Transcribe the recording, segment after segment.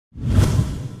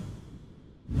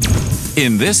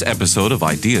In this episode of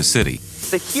Idea City.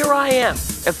 But here I am,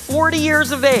 at 40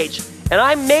 years of age, and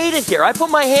I made it here. I put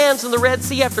my hands in the Red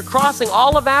Sea after crossing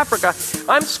all of Africa.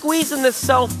 I'm squeezing this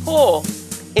South Pole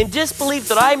in disbelief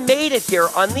that I made it here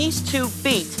on these 2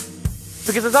 feet.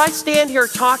 Because as I stand here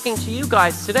talking to you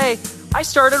guys today, I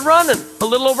started running a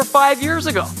little over 5 years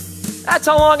ago. That's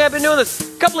how long I've been doing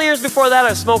this. A couple of years before that, I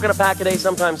was smoking a pack a day,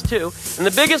 sometimes 2. And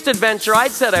the biggest adventure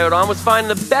I'd set out on was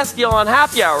finding the best deal on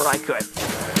happy hour I could.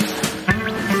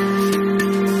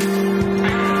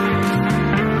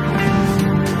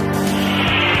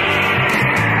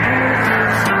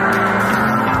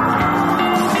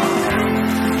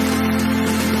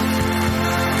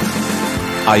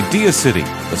 Idea City,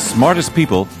 the smartest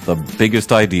people, the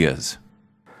biggest ideas.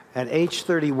 At age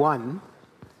 31,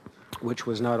 which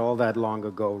was not all that long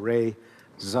ago, Ray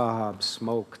Zahab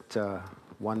smoked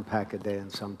 1 pack a day and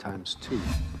sometimes 2.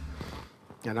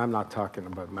 And I'm not talking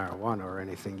about marijuana or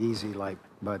anything easy like,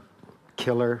 but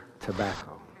killer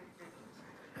tobacco.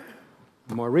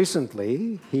 More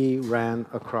recently, he ran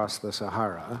across the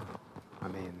Sahara. I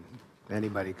mean,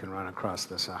 anybody can run across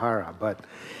the Sahara, but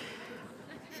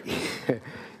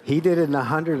he did it in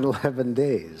 111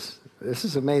 days. This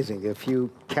is amazing. If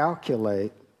you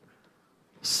calculate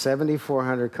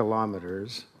 7,400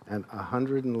 kilometers and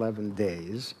 111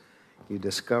 days, you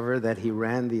discover that he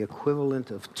ran the equivalent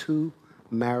of 2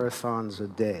 marathons a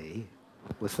day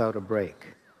without a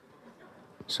break.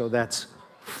 So that's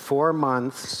 4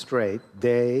 months straight,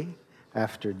 day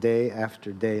after day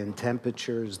after day, in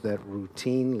temperatures that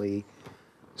routinely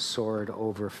soared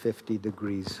over 50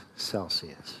 degrees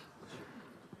Celsius.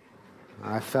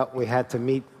 I felt we had to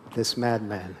meet this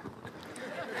madman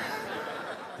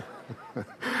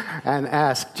and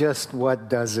ask just what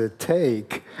does it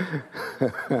take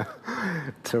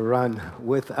to run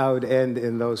without end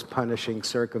in those punishing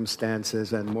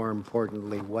circumstances, and more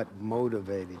importantly, what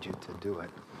motivated you to do it.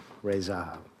 Ray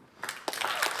Zahab.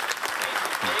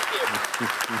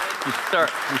 Thank you. Sir,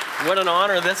 what an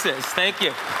honor this is. Thank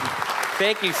you.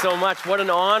 Thank you so much. What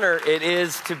an honor it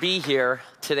is to be here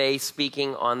today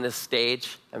speaking on this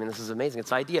stage. I mean, this is amazing.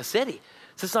 It's Idea City.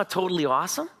 Is this not totally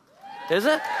awesome? Is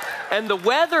it? And the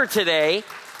weather today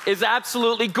is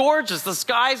absolutely gorgeous. The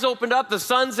sky's opened up, the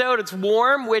sun's out, it's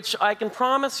warm, which I can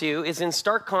promise you is in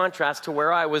stark contrast to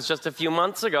where I was just a few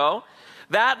months ago.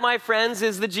 That, my friends,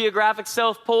 is the geographic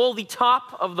South Pole, the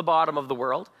top of the bottom of the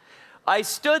world. I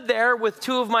stood there with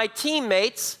 2 of my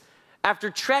teammates after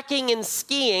trekking and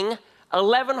skiing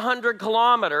 1,100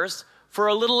 kilometers for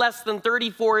a little less than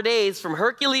 34 days from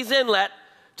Hercules Inlet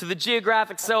to the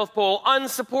geographic South Pole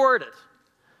unsupported.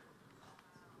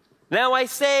 Now I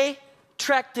say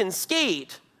trekked and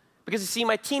skied because, you see,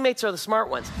 my teammates are the smart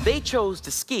ones. They chose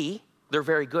to ski. They're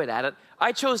very good at it.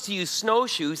 I chose to use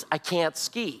snowshoes. I can't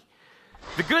ski.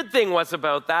 The good thing was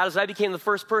about that is I became the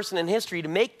first person in history to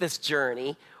make this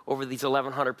journey over these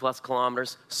 1,100 plus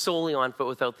kilometers solely on foot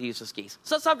without the use of skis.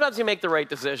 So sometimes you make the right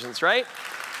decisions, right?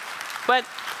 But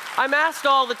I'm asked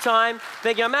all the time,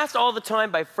 I'm asked all the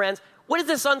time by friends, what is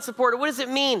this unsupported? What does it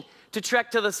mean to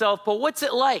trek to the South Pole? What's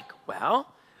it like?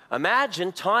 Well,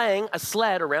 imagine tying a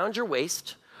sled around your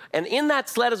waist, and in that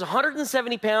sled is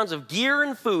 170 pounds of gear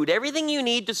and food, everything you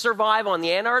need to survive on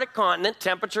the Antarctic continent.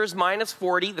 Temperatures minus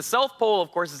 40. The South Pole,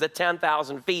 of course, is at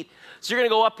 10,000 feet. So you're going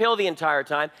to go uphill the entire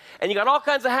time. And you got all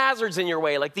kinds of hazards in your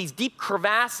way, like these deep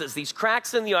crevasses, these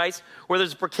cracks in the ice where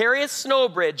there's a precarious snow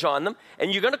bridge on them,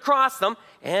 and you're going to cross them,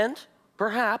 and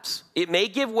perhaps it may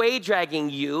give way, dragging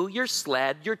you, your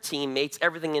sled, your teammates,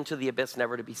 everything into the abyss,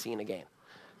 never to be seen again.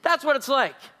 That's what it's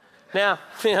like. Now,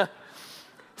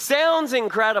 sounds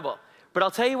incredible, but I'll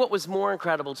tell you what was more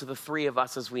incredible to the 3 of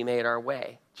us as we made our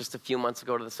way just a few months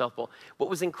ago to the South Pole. What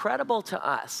was incredible to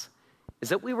us is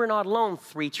that we were not alone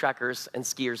 3 trekkers and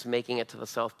skiers making it to the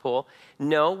South Pole.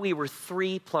 No, we were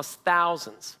 3 plus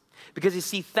thousands. Because you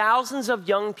see, thousands of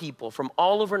young people from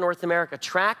all over North America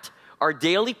tracked our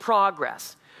daily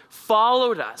progress,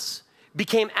 followed us,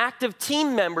 became active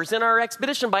team members in our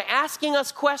expedition by asking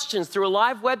us questions through a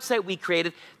live website we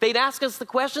created. They'd ask us the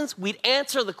questions, we'd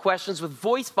answer the questions with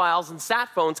voice files and sat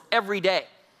phones every day.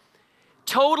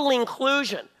 Total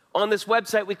inclusion on this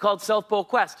website we called South Pole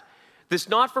Quest. This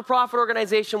not-for-profit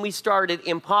organization we started,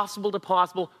 Impossible to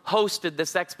Possible, hosted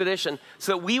this expedition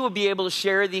so that we would be able to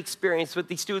share the experience with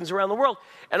these students around the world.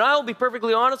 And I will be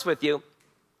perfectly honest with you,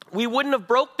 we wouldn't have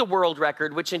broke the world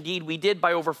record, which indeed we did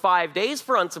by over 5 days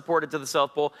for unsupported to the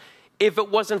South Pole, if it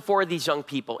wasn't for these young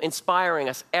people inspiring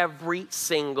us every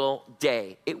single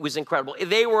day. It was incredible.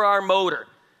 They were our motor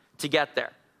to get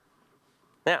there.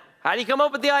 Now, how do you come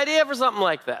up with the idea for something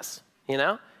like this? You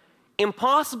know?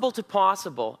 Impossible to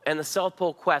possible and the South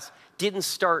Pole Quest didn't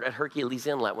start at Hercules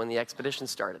Inlet when the expedition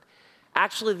started.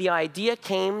 Actually, the idea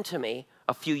came to me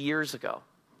a few years ago.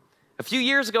 A few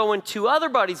years ago when two other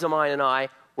buddies of mine and I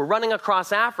were running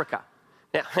across Africa.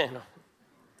 Now,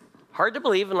 hard to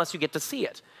believe unless you get to see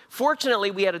it.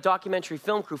 Fortunately, we had a documentary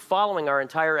film crew following our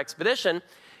entire expedition,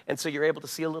 and so you're able to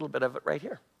see a little bit of it right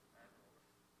here.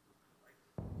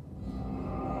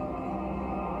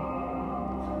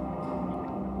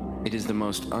 It is the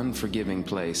most unforgiving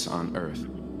place on Earth.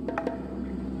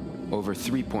 Over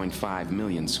 3.5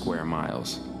 million square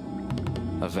miles.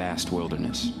 A vast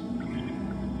wilderness.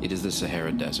 It is the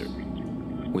Sahara Desert,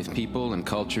 with people and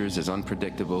cultures as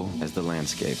unpredictable as the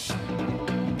landscape.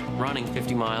 Running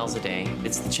 50 miles a day,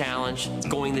 it's the challenge, it's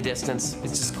going the distance,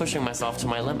 it's just pushing myself to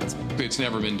my limits. It's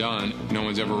never been done. No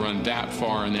one's ever run that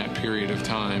far in that period of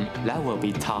time. That will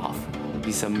be tough.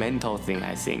 It's a mental thing,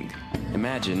 I think.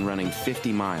 Imagine running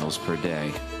 50 miles per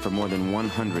day for more than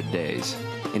 100 days.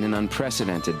 In an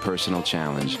unprecedented personal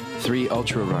challenge, 3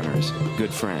 ultra runners,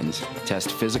 good friends,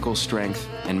 test physical strength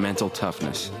and mental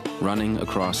toughness, running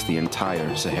across the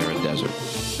entire Sahara Desert.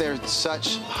 They're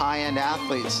such high-end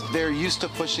athletes. They're used to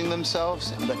pushing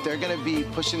themselves, but they're going to be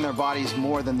pushing their bodies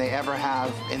more than they ever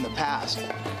have in the past.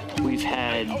 We've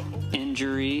had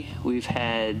injury, we've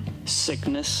had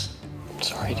sickness.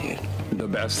 Sorry, dude. The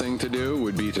best thing to do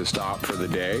would be to stop for the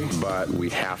day, but we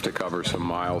have to cover some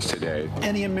miles today.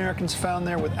 Any Americans found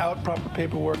there without proper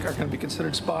paperwork are going to be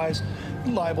considered spies,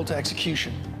 liable to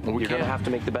execution. You're going to have to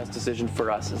make the best decision for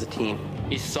us as a team.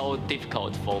 It's so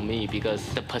difficult for me because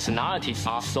the personalities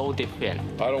are so different.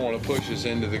 I don't want to push us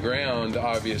into the ground,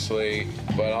 obviously,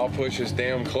 but I'll push us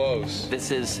damn close.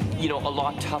 This is, a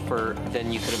lot tougher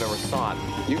than you could have ever thought.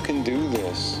 You can do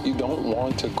this. You don't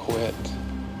want to quit.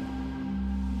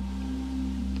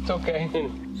 It's okay.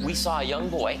 We saw a young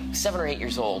boy, 7 or 8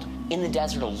 years old, in the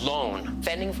desert alone,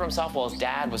 fending for himself while his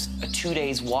dad was a 2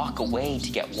 days walk away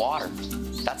to get water.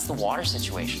 That's the water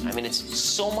situation. I mean, it's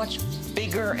so much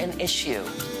bigger an issue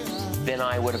than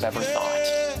I would have ever thought.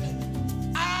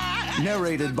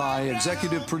 Narrated by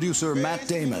executive producer Matt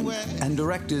Damon and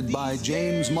directed by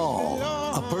James Mall,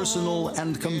 a personal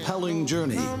and compelling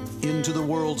journey into the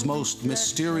world's most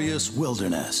mysterious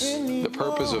wilderness. The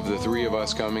purpose of the 3 of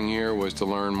us coming here was to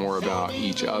learn more about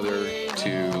each other,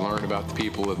 to learn about the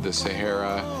people of the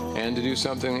Sahara, and to do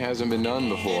something that hasn't been done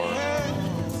before.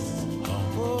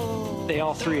 They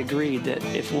all 3 agreed that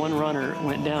if one runner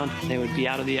went down, they would be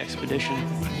out of the expedition.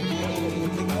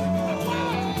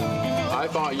 I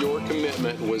thought your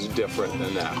commitment was different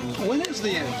than that. When is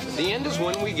the end? The end is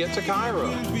when we get to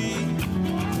Cairo.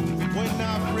 When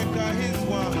Africa is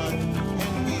one,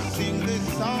 and we sing this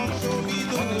song, show me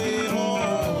the way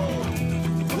home.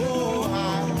 Oh,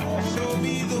 show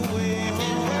me the way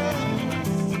home.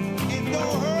 It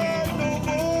don't hurt no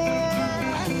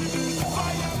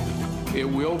more. It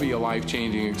will be a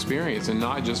life-changing experience, and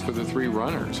not just for the 3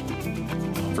 runners,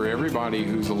 for everybody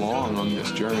who's along on this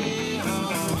journey.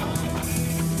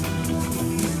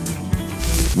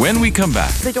 When we come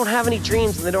back, They don't have any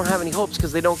dreams and they don't have any hopes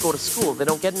because they don't go to school. They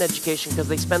don't get an education because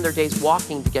they spend their days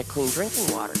walking to get clean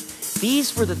drinking water.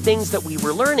 These were the things that we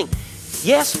were learning.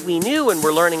 Yes, we knew and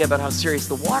we're learning about how serious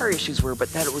the water issues were,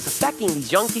 but that it was affecting these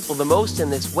young people the most in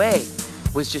this way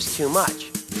was just too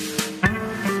much.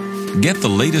 get the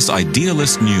latest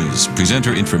Idealist news,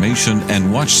 presenter information,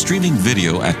 and watch streaming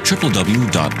video at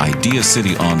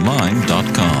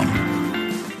www.ideacityonline.com.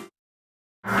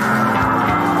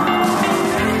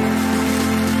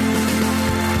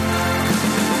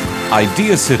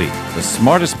 Idea City, the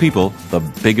smartest people, the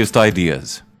biggest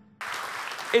ideas.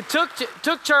 It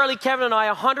took Charlie, Kevin, and I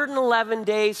 111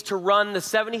 days to run the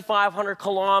 7,500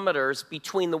 kilometers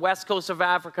between the west coast of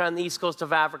Africa and the east coast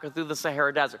of Africa through the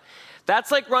Sahara Desert. That's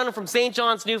like running from St.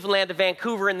 John's, Newfoundland to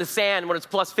Vancouver in the sand when it's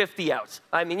plus 50 out.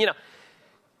 I mean,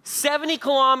 70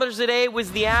 kilometers a day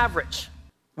was the average.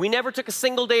 We never took a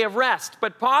single day of rest,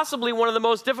 but possibly one of the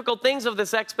most difficult things of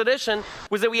this expedition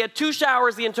was that we had 2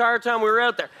 showers the entire time we were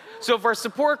out there. So if our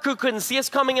support crew couldn't see us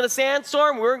coming in a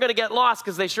sandstorm, we weren't going to get lost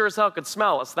because they sure as hell could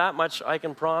smell us. That much I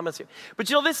can promise you. But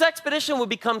this expedition would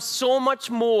become so much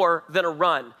more than a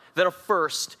run, than a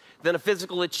first, than a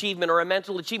physical achievement or a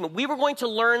mental achievement. We were going to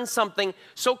learn something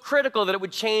so critical that it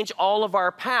would change all of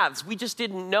our paths. We just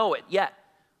didn't know it yet.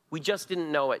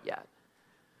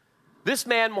 This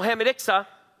man, Mohamed Iksa,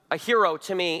 a hero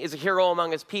to me, is a hero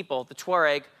among his people, the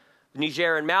Tuareg,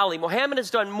 Niger, and Mali. Mohamed has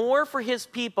done more for his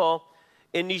people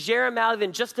in Niger and Mali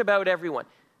than just about everyone.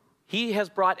 He has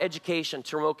brought education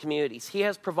to remote communities. He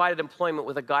has provided employment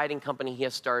with a guiding company he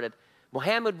has started.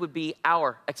 Mohammed would be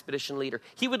our expedition leader.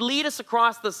 He would lead us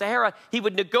across the Sahara. He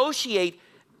would negotiate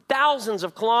thousands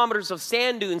of kilometers of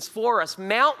sand dunes for us,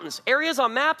 mountains, areas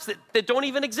on maps that don't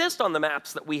even exist on the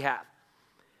maps that we have.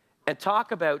 And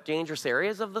talk about dangerous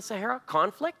areas of the Sahara,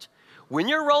 conflict. When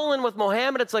you're rolling with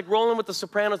Mohammed, it's like rolling with the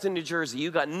Sopranos in New Jersey.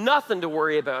 You got nothing to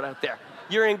worry about out there.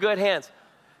 You're in good hands.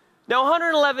 Now,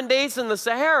 111 days in the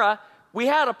Sahara, we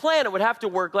had a plan. It would have to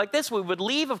work like this. We would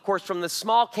leave, of course, from this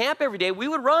small camp every day. We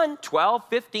would run 12,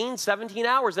 15, 17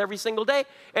 hours every single day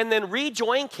and then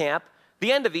rejoin camp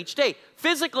the end of each day.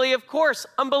 Physically, of course,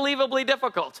 unbelievably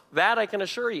difficult. That I can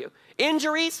assure you.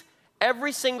 Injuries,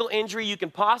 every single injury you can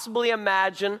possibly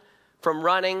imagine from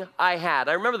running, I had.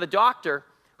 I remember the doctor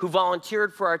who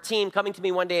volunteered for our team coming to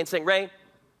me one day and saying, Ray,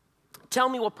 tell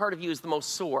me what part of you is the most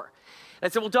sore. And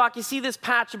I said, well, Doc, you see this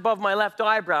patch above my left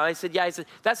eyebrow? I said, yeah. I said,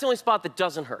 that's the only spot that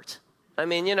doesn't hurt. I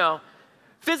mean, you know,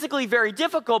 physically very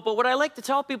difficult, but what I like to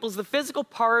tell people is the physical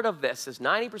part of this is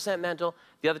 90% mental,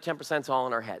 the other 10% is all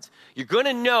in our heads. You're going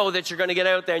to know that you're going to get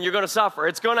out there and you're going to suffer.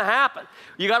 It's going to happen.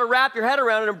 You got to wrap your head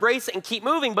around it, embrace it, and keep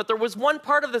moving. But there was one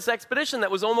part of this expedition that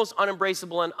was almost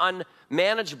unembraceable and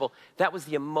unmanageable. That was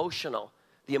the emotional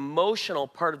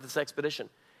part of this expedition.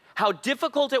 How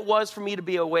difficult it was for me to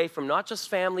be away from not just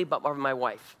family, but my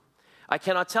wife. I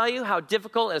cannot tell you how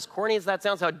difficult, as corny as that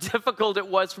sounds, how difficult it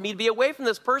was for me to be away from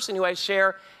this person who I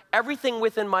share everything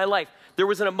with in my life. There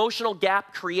was an emotional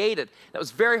gap created that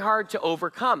was very hard to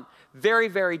overcome. Very,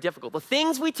 very difficult. The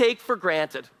things we take for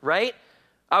granted, right?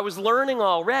 I was learning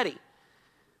already.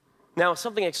 Now,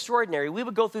 something extraordinary. We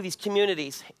would go through these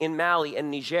communities in Mali and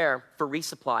Niger for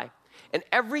resupply. And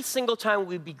every single time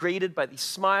we'd be greeted by these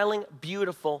smiling,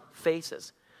 beautiful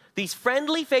faces. These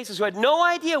friendly faces who had no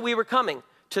idea we were coming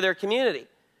to their community.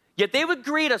 Yet they would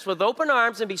greet us with open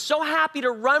arms and be so happy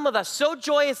to run with us, so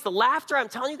joyous. The laughter, I'm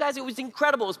telling you guys, it was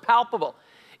incredible. It was palpable.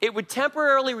 It would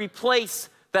temporarily replace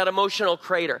that emotional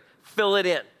crater, fill it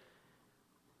in.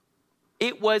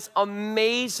 It was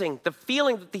amazing, the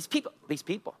feeling that these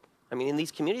people, I mean, in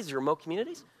these communities, these remote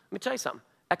communities, let me tell you something.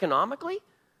 Economically,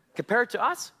 compared to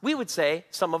us, we would say,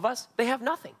 some of us, they have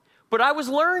nothing. But I was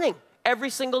learning every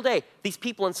single day. These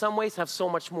people in some ways have so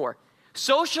much more.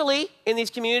 Socially, in these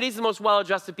communities, the most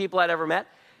well-adjusted people I'd ever met.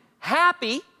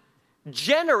 Happy,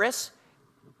 generous,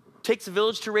 takes a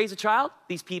village to raise a child.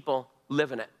 These people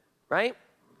live in it, right?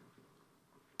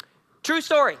 True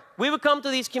story. We would come to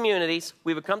these communities.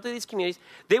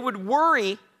 They would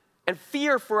worry and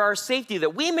fear for our safety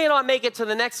that we may not make it to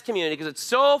the next community because it's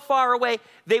so far away.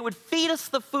 They would feed us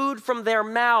the food from their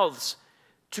mouths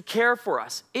to care for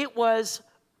us. It was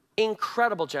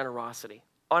incredible generosity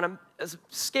on a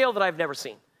scale that I've never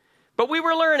seen. But we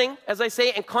were learning, as I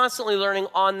say, and constantly learning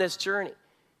on this journey.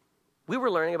 We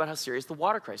were learning about how serious the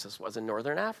water crisis was in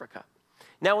northern Africa.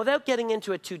 Now, without getting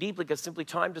into it too deeply, because simply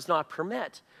time does not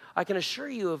permit, I can assure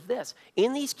you of this.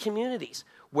 In these communities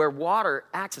where water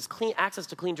access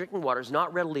to clean drinking water is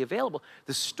not readily available,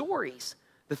 the stories,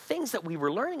 the things that we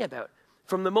were learning about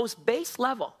from the most base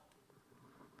level.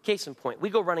 Case in point, we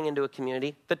go running into a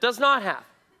community that does not have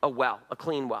a well, a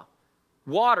clean well.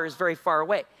 Water is very far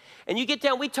away. And you get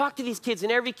down, we talk to these kids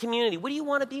in every community. What do you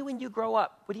want to be when you grow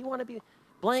up? What do you want to be?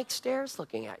 Blank stares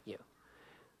looking at you.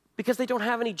 Because they don't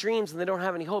have any dreams and they don't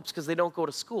have any hopes because they don't go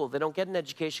to school. They don't get an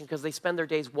education because they spend their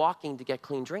days walking to get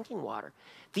clean drinking water.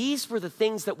 These were the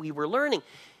things that we were learning.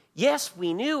 Yes,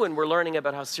 we knew and we're learning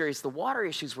about how serious the water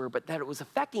issues were, but that it was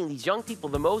affecting these young people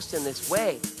the most in this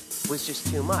way was just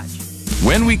too much.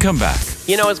 When we come back.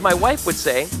 You know, as my wife would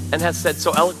say, and has said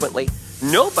so eloquently,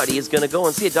 nobody is going to go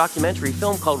and see a documentary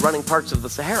film called Running Parts of the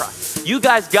Sahara. You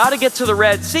guys got to get to the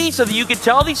Red Sea so that you can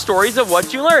tell these stories of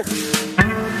what you learned.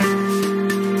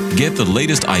 Get the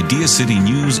latest Idea City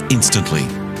news instantly.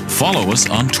 Follow us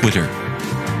on Twitter.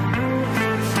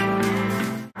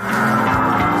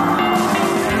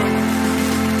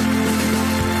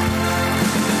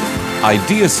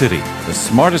 Idea City, the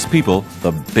smartest people,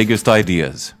 the biggest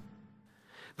ideas.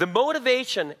 The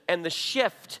motivation and the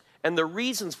shift and the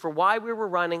reasons for why we were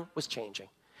running was changing.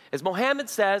 As Mohammed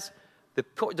says, the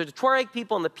Tuareg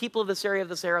people and the people of this area of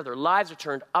the Sahara, their lives are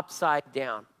turned upside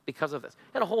down because of this,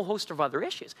 and a whole host of other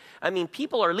issues. I mean,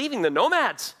 people are leaving. The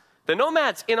nomads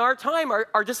in our time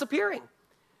are disappearing.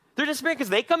 They're disappearing because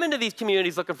they come into these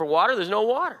communities looking for water. There's no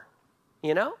water,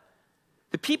 you know?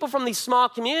 The people from these small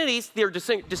communities, they're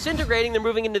disintegrating. They're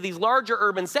moving into these larger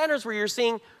urban centers where you're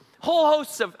seeing whole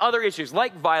hosts of other issues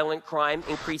like violent crime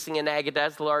increasing in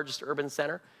Agadez, the largest urban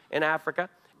center in Africa,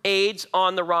 AIDS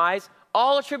on the rise,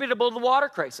 all attributable to the water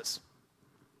crisis.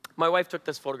 My wife took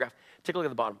this photograph. Take a look at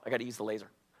the bottom. I got to use the laser.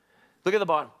 Look at the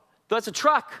bottom. That's a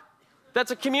truck.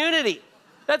 That's a community.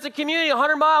 That's a community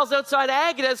 100 miles outside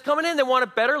Agadez coming in. They want a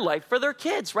better life for their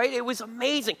kids, right? It was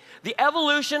amazing. The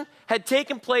evolution had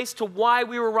taken place to why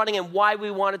we were running and why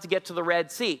we wanted to get to the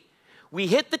Red Sea. We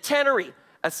hit the Tenerife,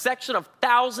 a section of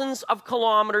thousands of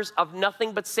kilometers of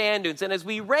nothing but sand dunes. And as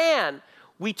we ran,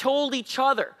 we told each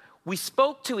other, we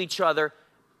spoke to each other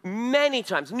many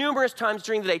times, numerous times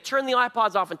during the day, turned the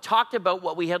iPods off and talked about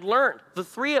what we had learned, the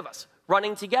three of us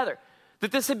running together,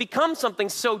 that this had become something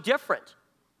so different.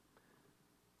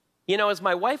 You know, as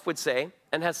my wife would say,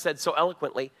 and has said so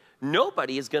eloquently,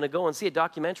 nobody is going to go and see a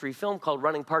documentary film called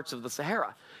Running Parts of the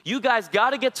Sahara. You guys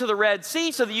got to get to the Red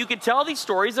Sea so that you can tell these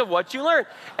stories of what you learned.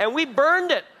 And we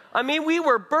burned it. I mean, we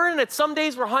were burning it. Some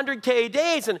days were 100K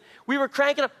days, and we were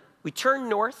cranking up. We turned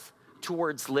north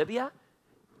towards Libya.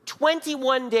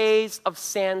 21 days of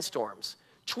sandstorms.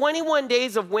 21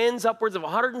 days of winds upwards of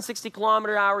 160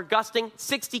 kilometer an hour gusting,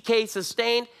 60K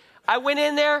sustained. I went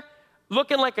in there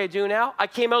looking like I do now. I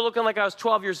came out looking like I was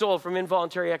 12 years old from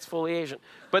involuntary exfoliation.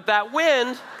 But that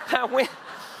wind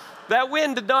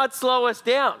did not slow us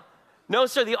down. No,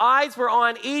 sir, the eyes were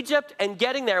on Egypt and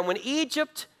getting there. And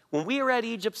when we were at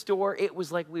Egypt's door, it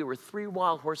was like we were 3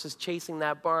 wild horses chasing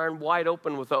that barn wide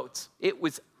open with oats. It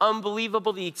was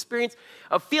unbelievable, the experience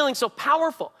of feeling so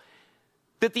powerful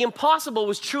that the impossible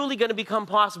was truly going to become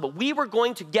possible. We were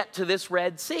going to get to this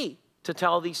Red Sea to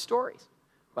tell these stories.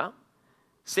 Well,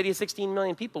 city of 16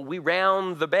 million people, we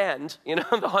round the bend, you know,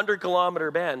 the 100-kilometer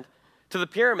bend to the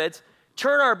pyramids,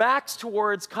 turn our backs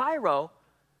towards Cairo,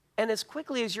 and as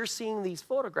quickly as you're seeing these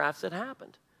photographs, it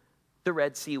happened. The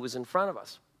Red Sea was in front of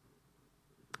us.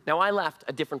 Now, I left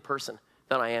a different person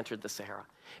than I entered the Sahara.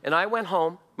 And I went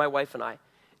home, my wife and I,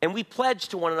 and we pledged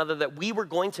to one another that we were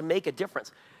going to make a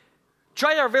difference.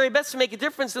 Tried our very best to make a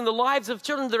difference in the lives of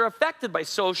children that are affected by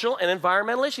social and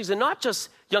environmental issues, and not just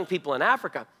young people in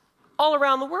Africa, all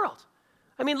around the world.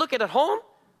 I mean, look at home.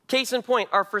 Case in point,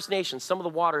 our First Nations, some of the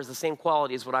water is the same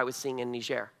quality as what I was seeing in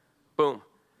Niger. Boom.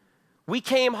 We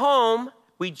came home.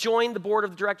 We joined the board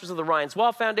of directors of the Ryan's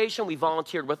Well Foundation. We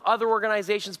volunteered with other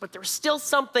organizations, but there was still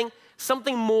something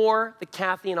more that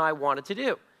Kathy and I wanted to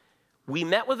do. We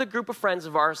met with a group of friends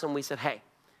of ours, and we said, hey,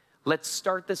 let's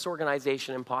start this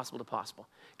organization, Impossible to Possible.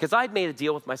 Because I'd made a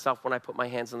deal with myself when I put my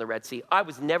hands in the Red Sea. I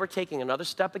was never taking another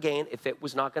step again if it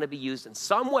was not going to be used in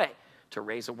some way to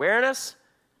raise awareness,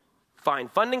 find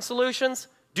funding solutions,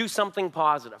 do something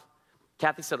positive.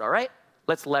 Kathy said, all right,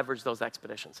 let's leverage those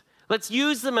expeditions. Let's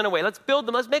use them in a way. Let's build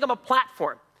them. Let's make them a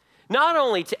platform, not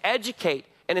only to educate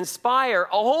and inspire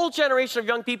a whole generation of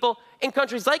young people in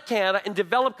countries like Canada and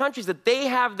developed countries that they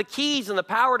have the keys and the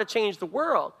power to change the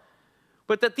world,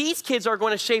 but that these kids are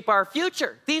going to shape our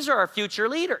future. These are our future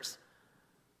leaders.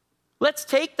 Let's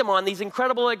take them on these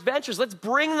incredible adventures. Let's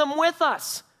bring them with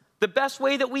us the best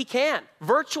way that we can,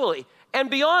 virtually. And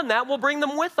beyond that, we'll bring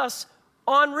them with us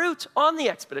en route on the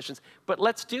expeditions. But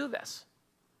let's do this.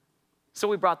 So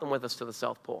we brought them with us to the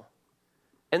South Pole.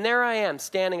 And there I am,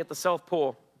 standing at the South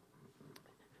Pole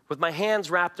with my hands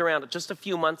wrapped around it just a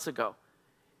few months ago.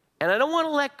 And I don't want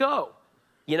to let go,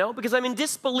 you know, because I'm in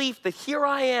disbelief that here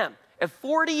I am at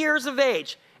 40 years of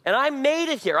age, and I made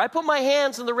it here. I put my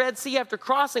hands in the Red Sea after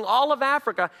crossing all of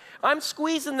Africa. I'm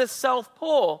squeezing this South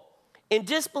Pole in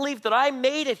disbelief that I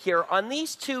made it here on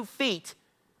these 2 feet,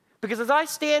 because as I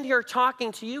stand here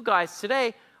talking to you guys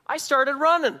today, I started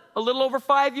running a little over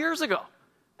 5 years ago.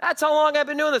 That's how long I've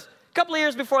been doing this. A couple of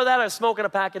years before that, I was smoking a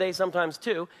pack a day sometimes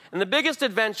too. And the biggest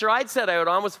adventure I'd set out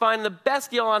on was finding the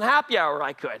best deal on happy hour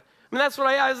I could. I mean, that's what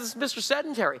I was, Mr.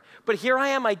 Sedentary. But here I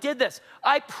am, I did this.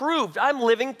 I'm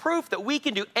living proof that we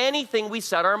can do anything we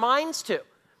set our minds to.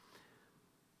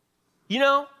 You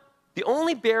know, the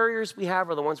only barriers we have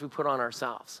are the ones we put on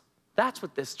ourselves. That's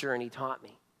what this journey taught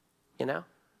me, you know?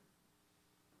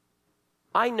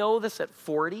 I know this at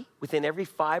 40, within every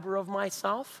fiber of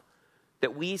myself,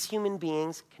 that we as human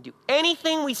beings can do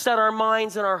anything we set our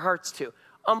minds and our hearts to.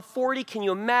 I'm 40, can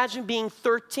you imagine being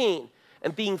 13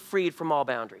 and being freed from all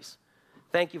boundaries?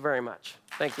 Thank you very much.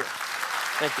 Thank you.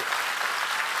 Thank you.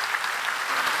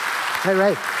 Hey,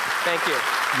 Ray. Thank you.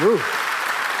 Woo.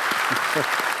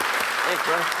 Thanks,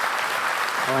 Ray.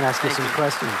 I want to ask you some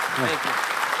questions. Thank you.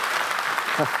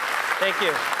 Thank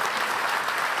you.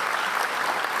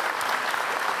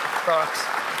 Crocs.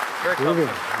 Very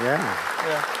comfortable. Yeah.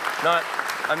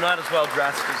 I'm not as well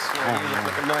dressed as you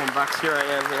with $1 million. Here I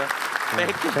am.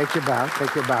 Thank you. Take your bow.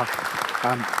 Take your bow.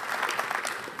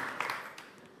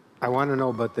 I want to know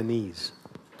about the knees.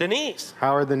 The knees.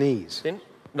 How are the knees?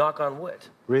 Knock on wood.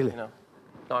 Really? You know,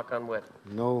 knock on wood.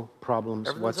 No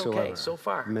problems whatsoever. Okay so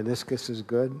far. Meniscus is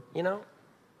good. You know,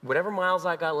 whatever miles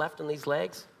I got left in these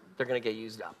legs, they're going to get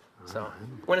used up. So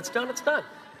when it's done, it's done.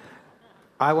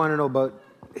 I want to know about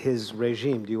his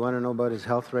regime. Do you want to know about his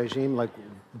health regime? Like,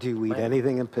 do you eat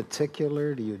anything in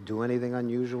particular? Do you do anything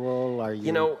unusual? Are you...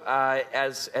 You know,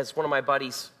 as one of my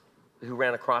buddies who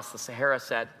ran across the Sahara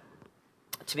said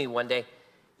to me one day,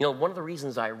 you know, one of the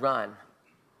reasons I run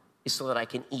is so that I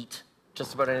can eat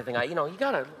just about anything. You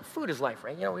know, food is life,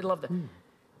 right? You know, we love that.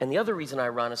 And the other reason I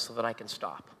run is so that I can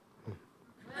stop.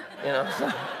 You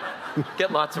know,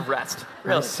 get lots of rest.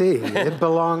 Really. I see. It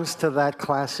belongs to that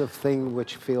class of thing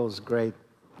which feels great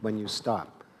when you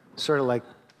stop. Sort of like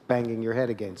banging your head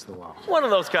against the wall. One of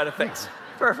those kind of things.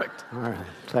 Perfect. All right.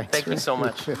 Thanks. Thank you so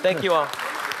much. Thank you all.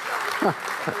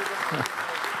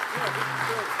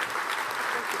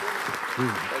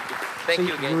 Thank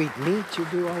you again. You eat meat? You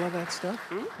do all of that stuff?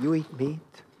 You eat meat?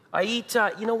 I eat,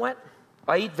 you know what?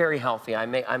 I eat very healthy. I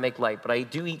make light, but I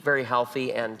do eat very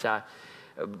healthy. And,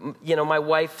 you know, my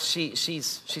wife,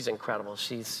 she's incredible.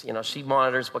 You know, she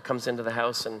monitors what comes into the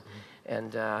house. And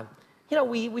you know,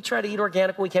 we try to eat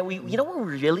organic when we can. You know what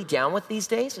we're really down with these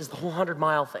days is the whole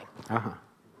 100-mile thing.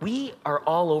 We are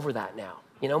all over that now,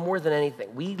 you know, more than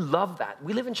anything. We love that.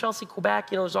 We live in Chelsea,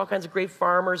 Quebec. You know, there's all kinds of great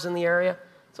farmers in the area.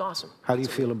 It's awesome. How do you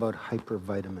feel about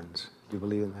hypervitamins? Do you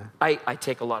believe in that? I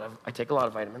take a lot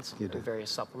of vitamins and various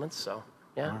supplements. So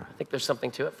yeah, I think there's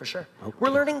something to it for sure. Okay. We're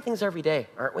learning things every day,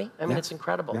 aren't we? I mean, it's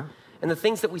incredible. Yeah. And the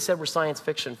things that we said were science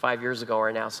fiction 5 years ago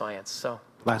are now science. So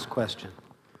last question.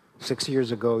 6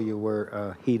 years ago, you were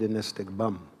a hedonistic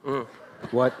bum.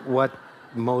 What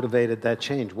motivated that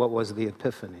change? What was the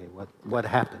epiphany? What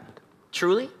happened?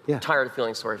 Truly? Yeah. Tired of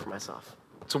feeling sorry for myself.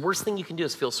 So the worst thing you can do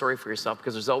is feel sorry for yourself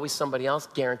because there's always somebody else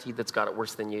guaranteed that's got it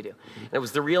worse than you do. And it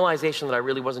was the realization that I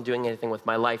really wasn't doing anything with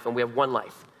my life, and we have one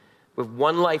life. We have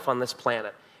one life on this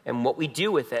planet. And what we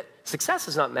do with it, success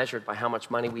is not measured by how much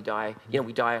money we die. You know,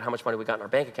 we die and how much money we got in our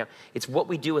bank account. It's what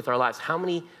we do with our lives. How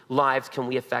many lives can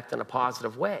we affect in a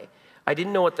positive way? I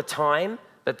didn't know at the time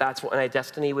that that's what my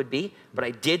destiny would be, but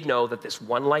I did know that this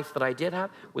one life that I did have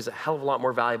was a hell of a lot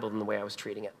more valuable than the way I was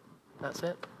treating it. That's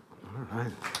it. All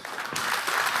right.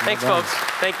 Thanks, folks.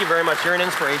 Thank you very much. You're an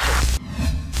inspiration.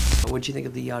 What did you think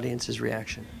of the audience's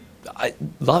reaction? I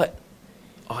love it.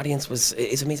 Audience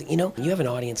is amazing. You know, you have an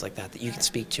audience like that you can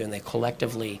speak to, and they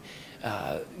collectively,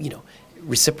 you know,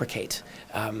 reciprocate.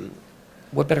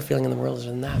 What better feeling in the world is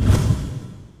than that?